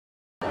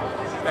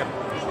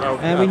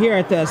And we're here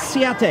at the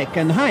Seatech,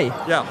 and hi.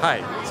 Yeah,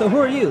 hi. So who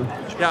are you?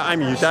 Yeah, I'm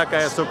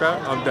Yutaka Soka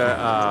of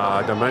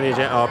the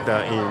manager of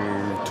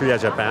in Tuya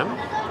Japan.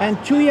 And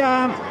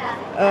Tuya,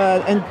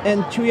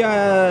 and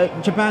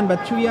Tuya Japan, but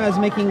Tuya is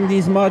making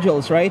these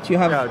modules, right? You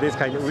have this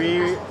kind.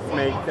 We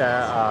make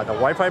the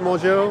Wi-Fi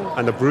module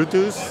and the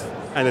Bluetooth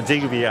and the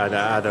Zigbee are the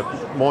other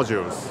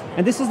modules.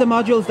 And this is the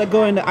modules that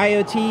go into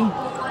IoT.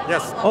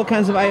 Yes. All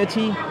kinds of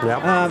IoT.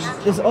 Yeah.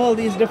 There's all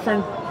these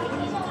different.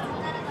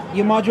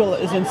 Your module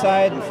is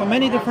inside for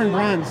many different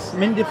brands,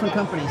 many different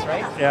companies,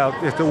 right? Yeah.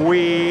 So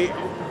we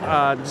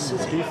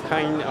this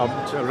kind of.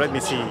 Let me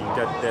see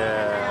that.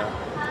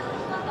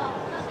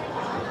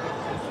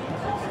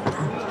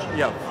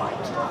 Yeah.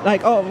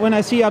 Like when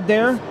I see up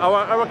there.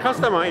 Our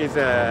customer is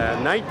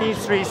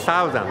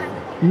 93,000.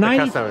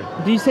 90.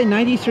 Do you say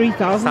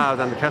 93,000?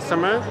 1,000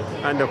 customer,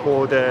 and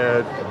for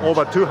the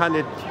over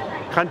 200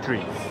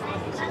 countries.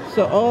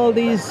 So all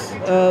these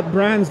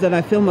brands that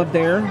I film up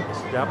there.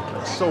 Yep.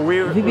 So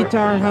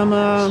Vivitar,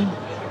 Hama,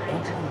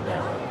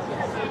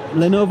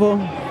 Lenovo.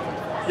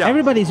 Yeah.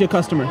 Everybody's your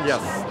customer.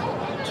 Yes.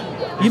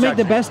 You make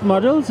the best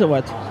models or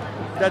what?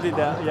 That is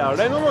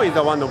Lenovo is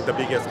one of the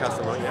biggest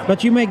customers. Yeah.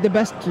 But you make the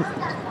best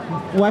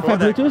Wi-Fi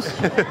Bluetooth.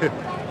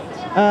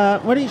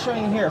 What are you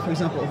showing here, for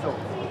example?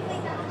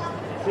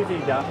 This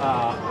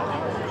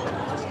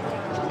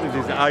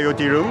is the IoT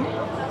room.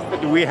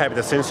 We have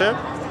the sensor.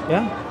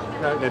 Yeah.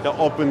 They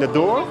open the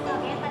door.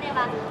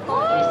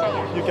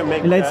 You can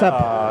make it lights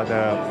up.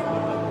 The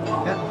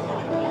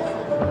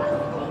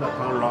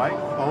turn light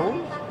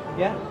on.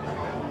 Yeah.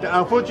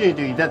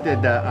 Unfortunately, that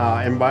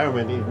the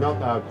environment is not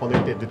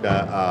connected to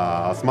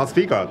the smart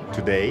speaker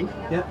today.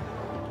 Yeah.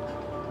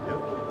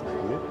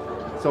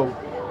 So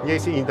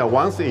yes,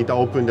 once it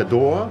open the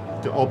door,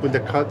 to open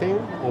the curtain,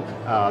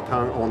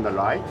 turn on the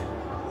light.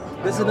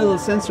 There's a little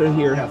sensor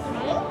here. Yes.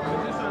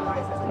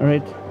 All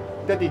right.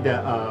 That is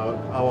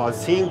our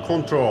scene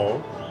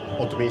control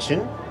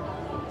automation.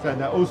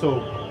 And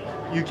also,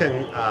 you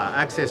can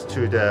access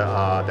to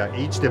the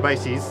each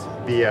devices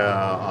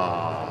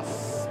via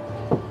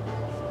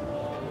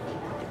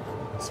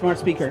smart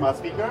speaker. Smart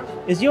speaker.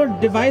 Is your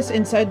device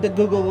inside the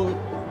Google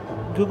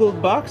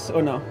box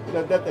or no?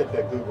 That is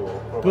the Google.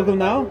 Google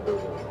Now.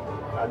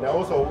 And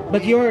also.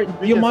 But your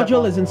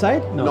module is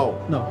inside? No.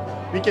 No.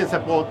 We can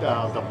support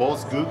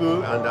both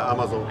Google and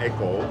Amazon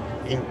Echo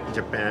in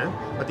Japan,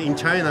 but in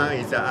China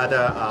is the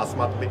other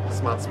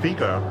smart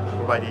speaker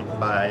provided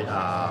by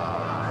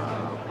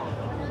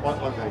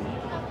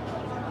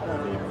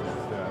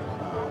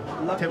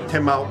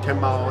Tenmao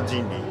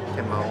Jinli,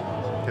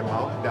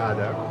 Tenmao, the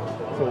other.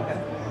 So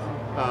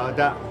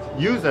the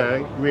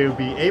user will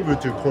be able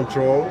to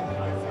control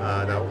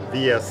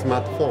via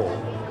smartphone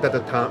that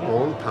turn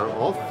on, turn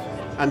off,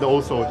 and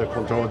also the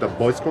control, the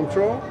voice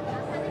control,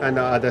 and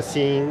the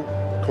scene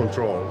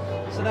control.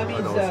 So that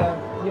means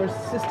your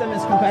system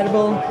is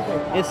compatible.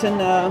 It's in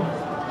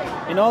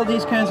all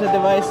these kinds of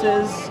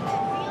devices.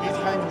 This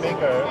kind of maker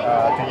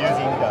to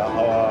using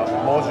our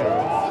module.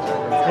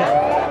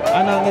 Yeah.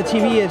 And on the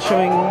TV, it's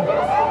showing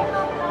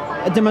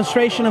a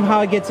demonstration of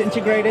how it gets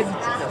integrated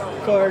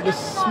for the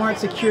smart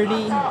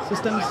security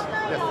systems.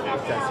 Yes,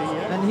 exactly.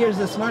 Yeah. And here's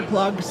the smart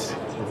plugs,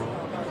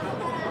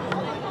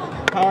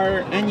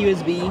 power and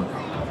USB,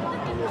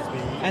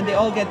 and they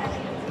all get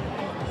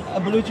a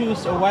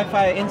Bluetooth or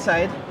Wi-Fi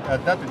inside.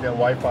 That is the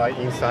Wi-Fi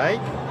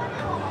inside.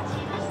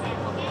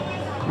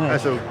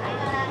 Nice. So,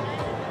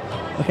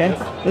 okay,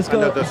 let's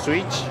go. Another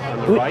switch on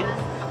the right.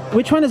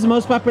 Which one is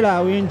most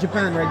popular? We're in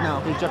Japan right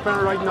now. In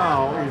Japan right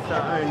now is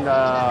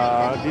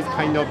this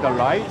kind of the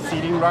light,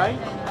 ceiling light,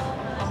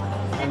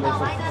 and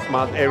also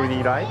smart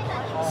LED light.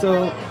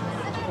 So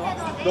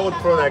those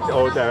products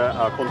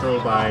are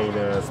controlled by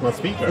the smart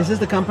speaker. Is this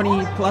the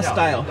company Plus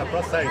Style? The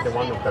Plus Style is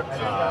one of the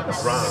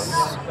brands.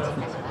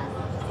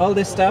 All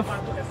this stuff.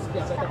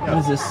 What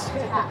is this?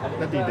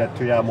 That is the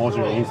Tuya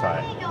module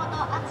inside.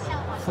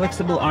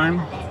 Flexible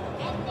arm.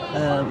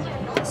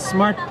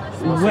 Smart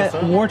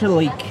water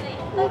leak.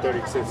 Water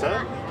leak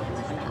sensor.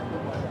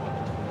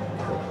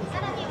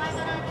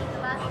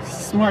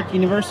 Smart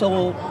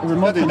universal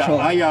remote that control.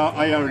 Is the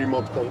IR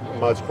remote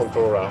merge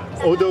controller.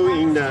 Although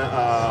in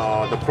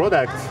the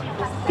product,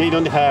 they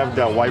don't have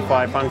the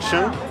Wi-Fi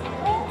function,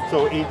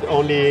 so it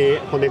only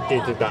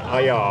connected to the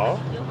IR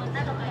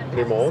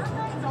remote.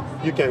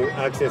 You can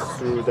access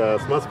through the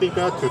smart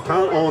speaker to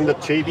turn on the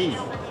TV.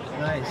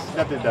 Nice.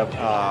 That is the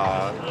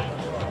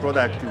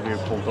product will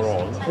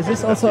control. Is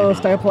this also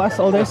Style Plus,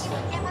 all this?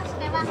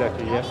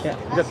 Exactly, yes. Yeah.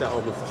 That's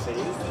almost the same.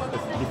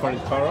 It's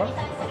different color.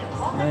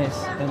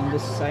 Nice. And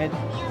this side.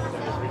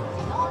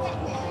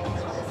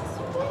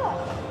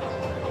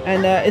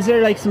 And is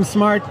there like some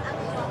smart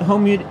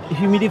home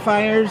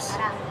humidifiers?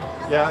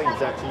 Yeah,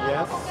 exactly,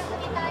 yes.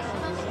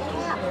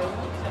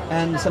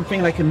 And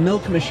something like a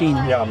milk machine.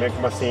 Yeah, milk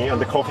machine and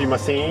the coffee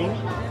machine.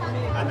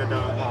 And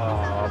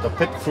the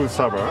pet food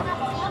server.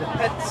 The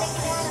pets.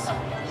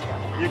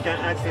 You can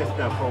access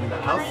from the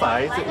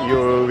outside. You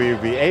will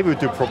be able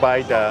to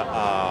provide the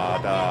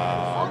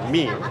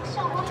meal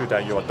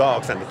to your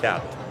dogs and the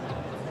cat.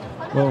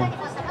 Whoa.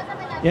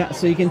 Yeah,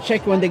 so you can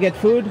check when they get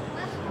food.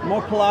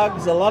 More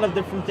plugs, a lot of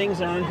different things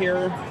around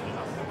here.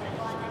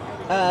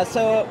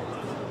 So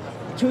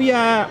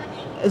Tuya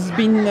has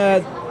been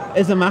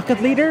is a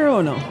market leader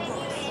or no?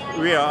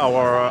 We are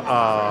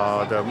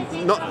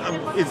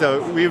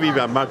we will be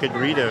a market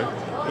leader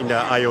in the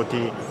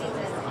IoT.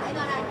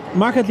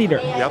 Market leader.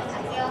 Yep.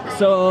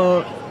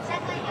 So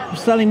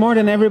selling more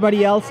than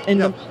everybody else in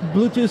Yep. the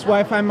Bluetooth,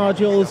 Wi-Fi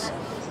modules,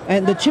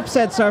 and the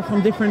chipsets are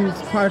from different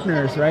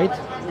partners, right?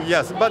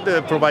 Yes, but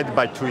provided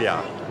by Tuya,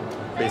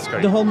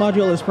 basically. The whole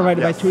module is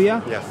provided by Yes,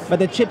 Tuya, yes. but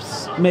the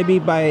chips maybe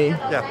by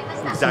Yeah,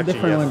 some exactly.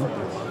 different Yes. one.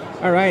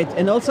 All right,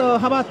 and also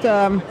how about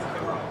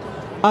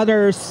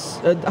others?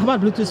 How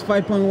about Bluetooth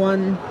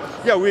 5.1?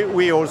 Yeah,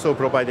 we also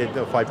provided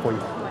the 5.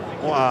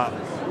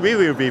 We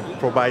will be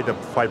provide the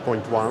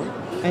 5.1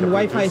 And the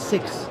Wi-Fi Bluetooth.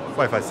 6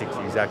 Wi-Fi 6,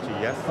 exactly.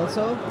 Yes.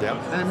 also? Yeah.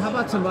 And how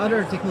about some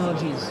other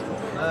technologies?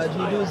 Do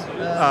you do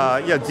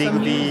Yeah, some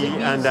new Zigbee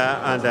and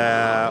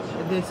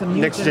There's some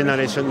new next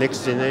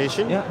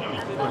generation. Yeah.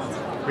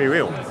 We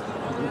will.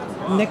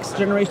 Next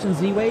generation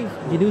Z-Wave?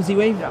 You do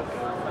Z-Wave? Yeah.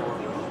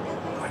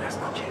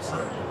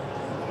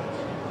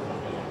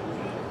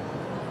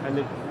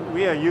 And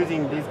we are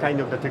using this kind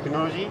of the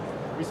technology.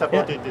 We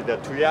supported the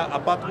Tuya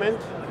apartment.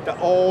 The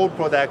all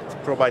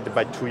product provided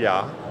by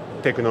Tuya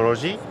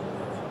technology.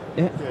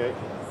 Yeah.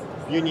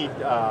 You need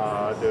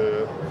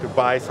to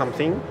buy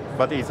something,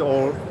 but it's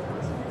all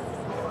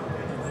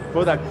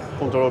product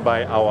controlled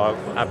by our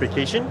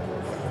application,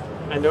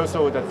 and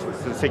also the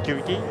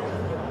security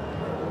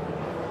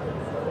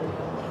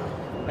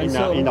And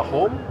in the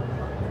home.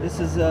 this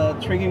is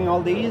triggering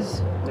all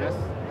these. Yes.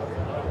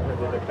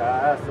 The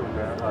gas,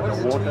 What is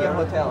the the water. Tuya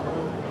Hotel?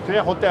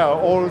 Tuya Hotel,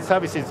 all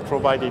services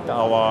provided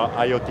our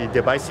IoT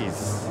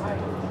devices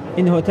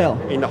In the hotel.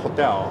 in the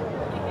hotel,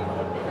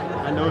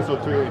 and also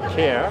to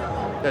care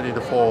that is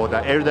for the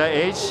elder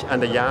age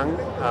and the young,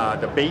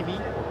 the baby.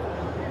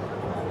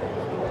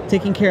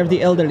 Taking care of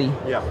the elderly.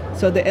 Yeah.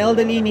 So the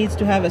elderly needs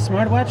to have a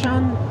smartwatch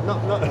on.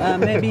 No.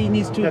 Maybe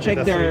needs to That is check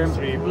the their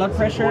sleep blood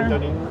pressure,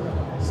 monitoring.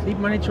 sleep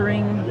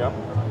monitoring, Yep.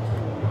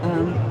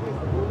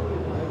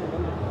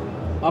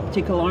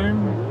 optic alarm,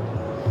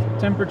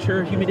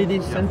 temperature,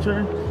 humidity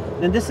sensor.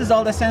 And this is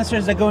all the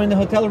sensors that go in the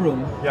hotel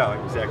room. Yeah,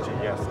 exactly.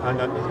 Yes, and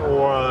then,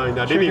 or in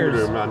the living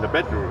Triggers. room and the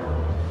bedroom.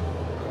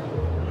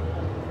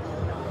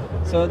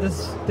 So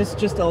this is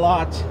just a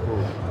lot.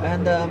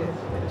 And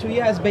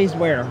Tuya is based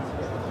where?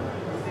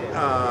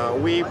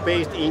 We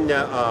based in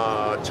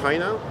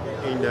China,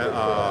 in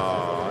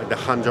the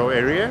Hangzhou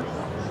area,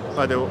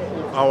 but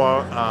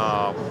our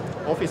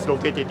office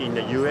located in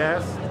the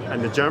U.S.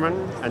 and the German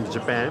and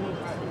Japan,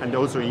 and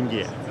also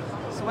India.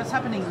 So what's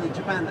happening in the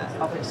Japan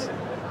office?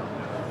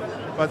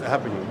 What's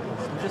happening?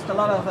 Just a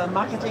lot of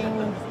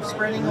marketing,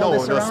 spreading all No,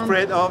 this the around?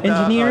 spread of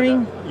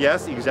engineering?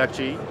 yes,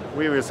 exactly.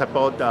 We will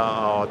support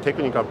the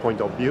technical point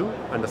of view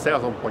and the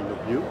sales point of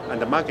view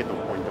and the marketing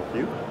point of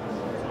view.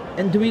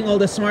 And doing all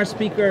the smart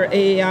speaker,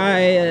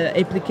 AI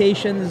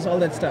applications, all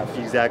that stuff.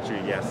 Exactly,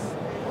 yes.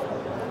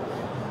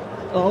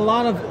 A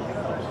lot of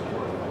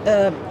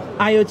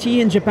IoT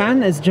in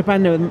Japan. Is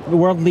Japan a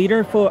world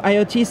leader for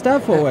IoT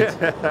stuff or what?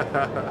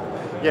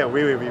 Yeah,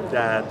 we will be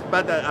that.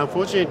 But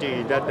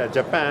unfortunately, that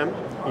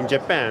in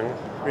Japan,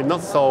 we're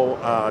not so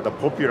the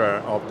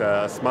popular of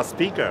the smart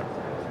speaker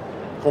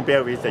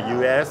compared with the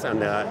US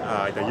and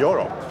the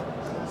Europe.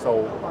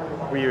 So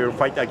we will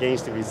fight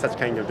against with such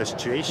kind of the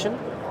situation.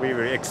 We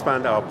will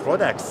expand our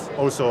products,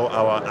 also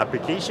our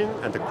application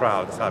and the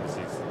cloud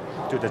services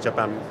to the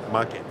Japan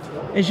market.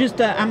 It's just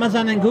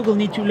Amazon and Google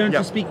need to learn Yeah.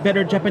 to speak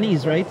better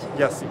Japanese, right?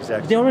 Yes,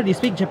 exactly. They already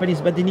speak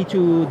Japanese, but they need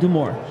to do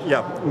more.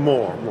 Yeah,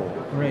 more.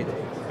 Right.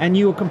 And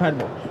you are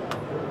compatible.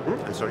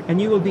 I'm sorry.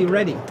 And you will be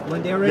ready.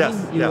 When they are ready, Yes,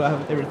 you yeah. will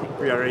have everything.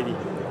 We are ready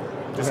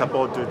to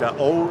support to the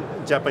all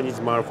Japanese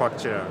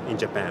manufacturer in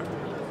Japan.